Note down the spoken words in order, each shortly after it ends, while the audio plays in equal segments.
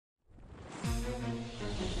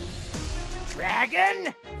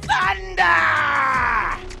Dragon Thunder!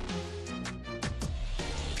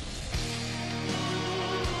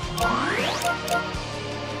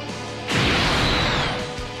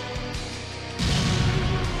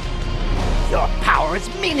 Your power is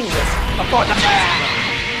meaningless before the...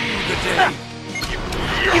 Good day.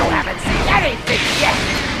 You haven't seen anything yet!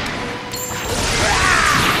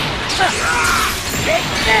 Take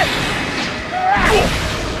this!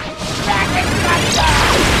 Dragon Thunder!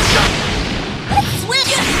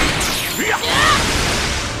 Switch!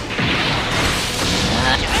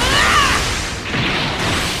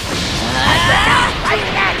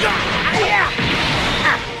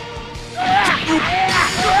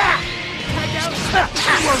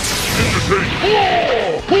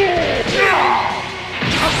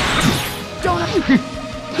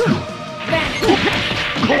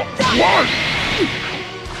 What?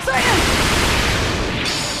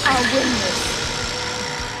 I'll win this.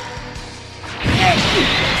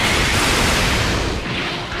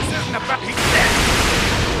 This isn't about he's dead.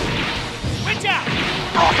 Switch out!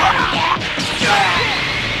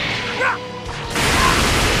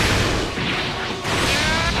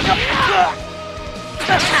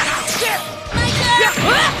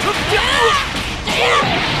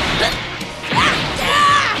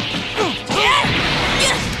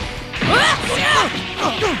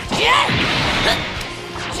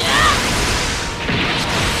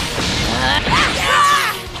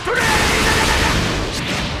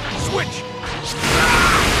 Switch!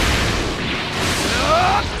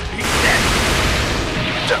 He's dead!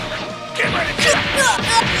 Get ready!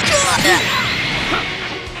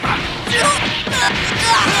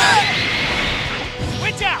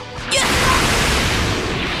 Switch out!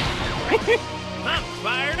 I'm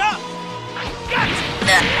fired up! Gotcha!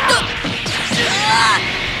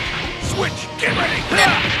 Switch! Get ready! Here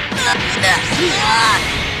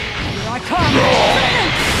I come!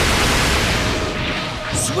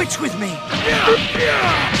 Switch with me!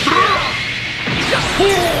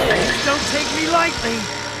 Don't take me lightly!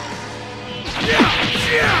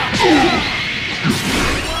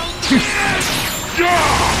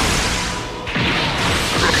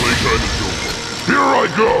 Here I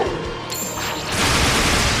go!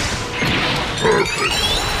 Perfect!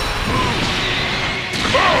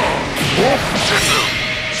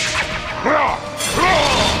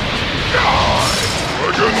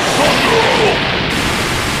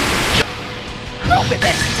 Hope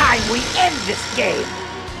it's time we end this game!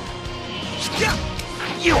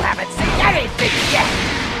 You haven't seen anything yet!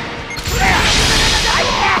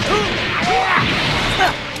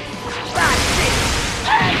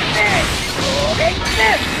 Take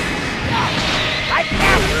this! I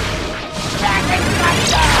can't! Dragon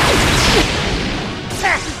Thunder!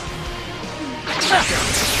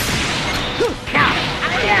 Now,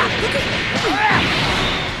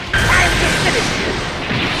 time to finish you!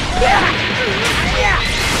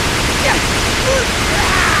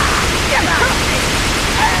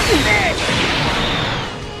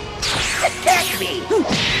 Attack me!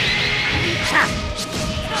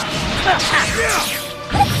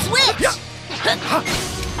 Switch!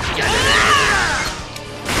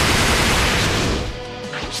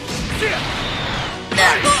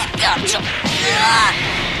 Gotcha!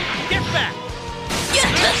 Get back!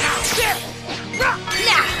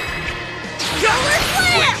 Now! Solar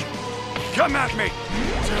flare! Come at me!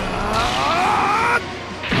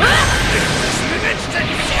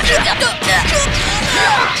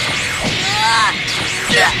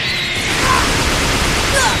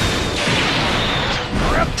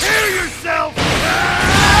 Prepare yourself!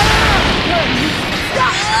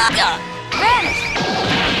 Vanish!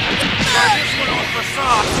 Try this one off the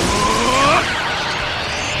sauce!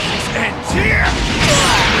 And here!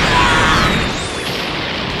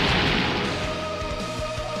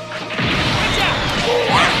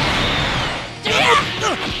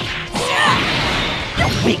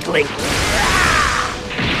 Weakling!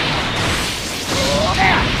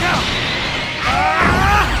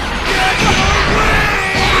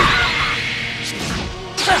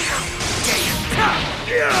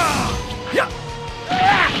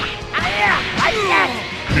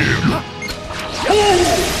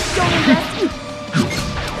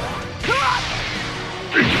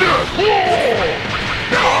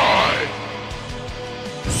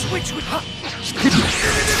 Switch with her!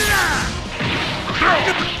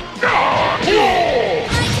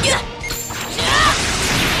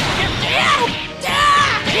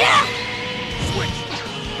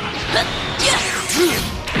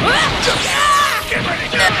 Get ready!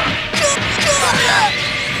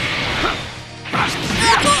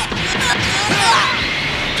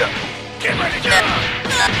 Get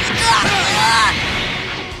ready!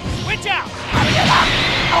 Watch out!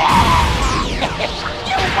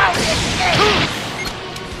 You won't escape!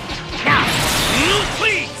 Now!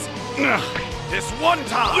 Please! This one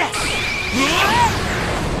time!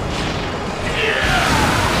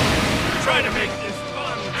 Yes! Try to make this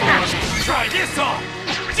fun for me. Try this on!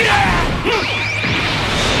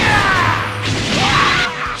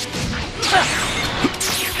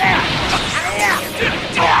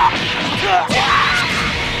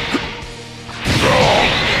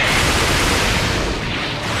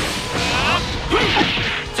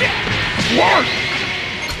 What?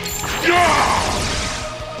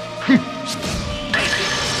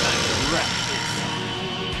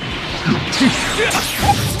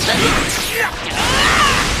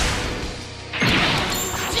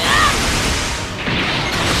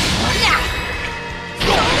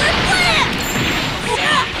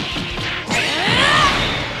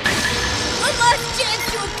 One last chance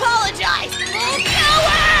to apologize! Full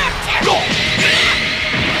power!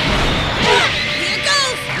 Here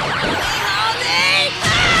goes!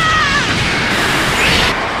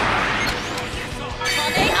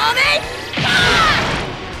 Honey!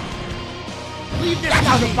 Leave this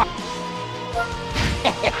out of my...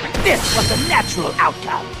 This was the natural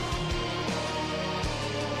outcome.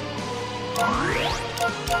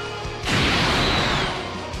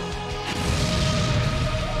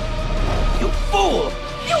 You fool!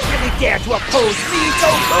 You really dare to oppose me,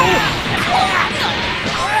 Goku?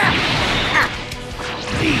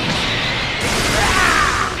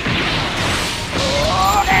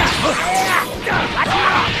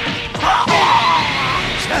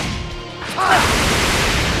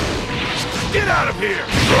 Get out of here!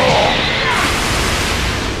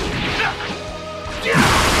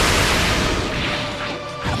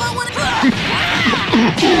 How about one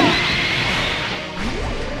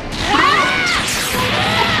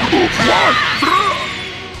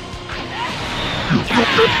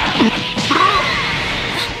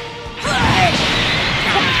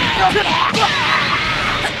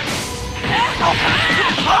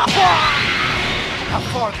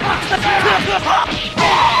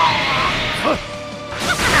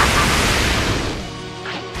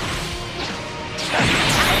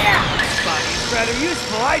Body's rather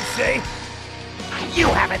useful, I'd say. You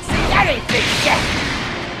haven't seen anything yet!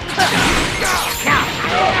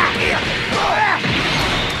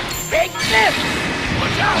 Big miss!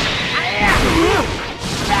 Watch out!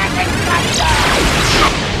 Dragon Thunder!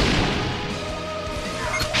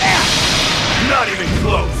 Not even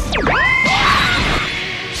close!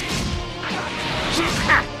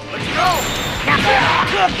 Let's go!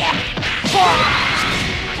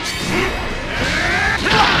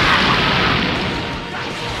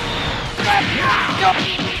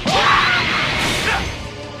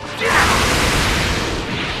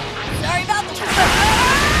 Sorry about the...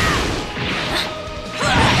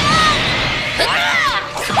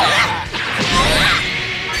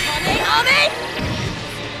 Honey!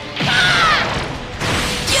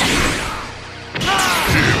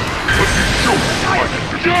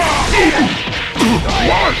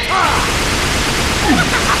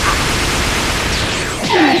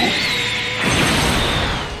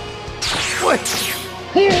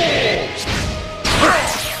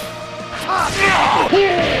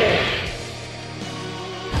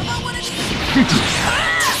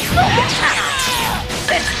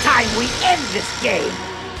 It's time we end this game!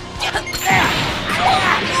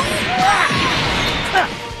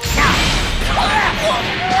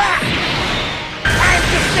 Time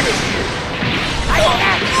to finish you!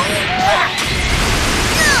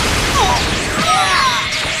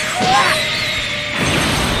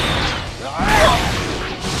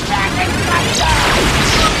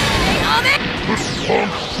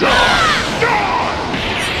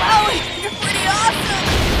 Wow, you're pretty awesome!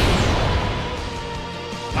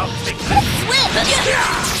 I'll take this! Swim! Let's go!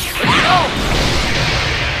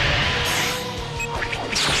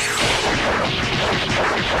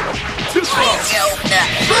 Too slow!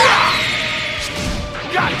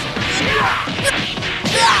 Gotcha!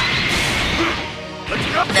 Let's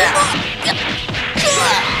go!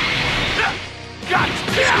 Gotcha!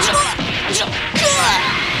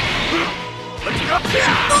 Let's go!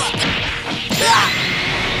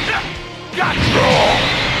 Gotcha!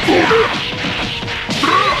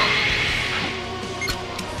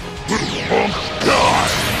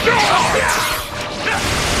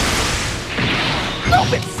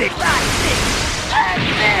 Open sick, right, sick, and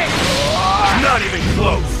sick! Not even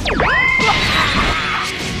close!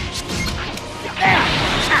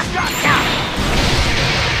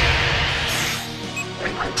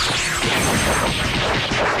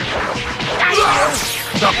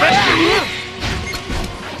 Stop it!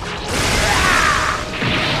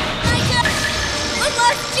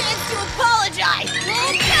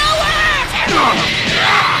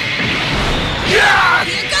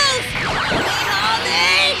 Here goes!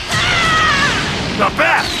 Home! Ah! The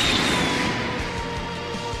best!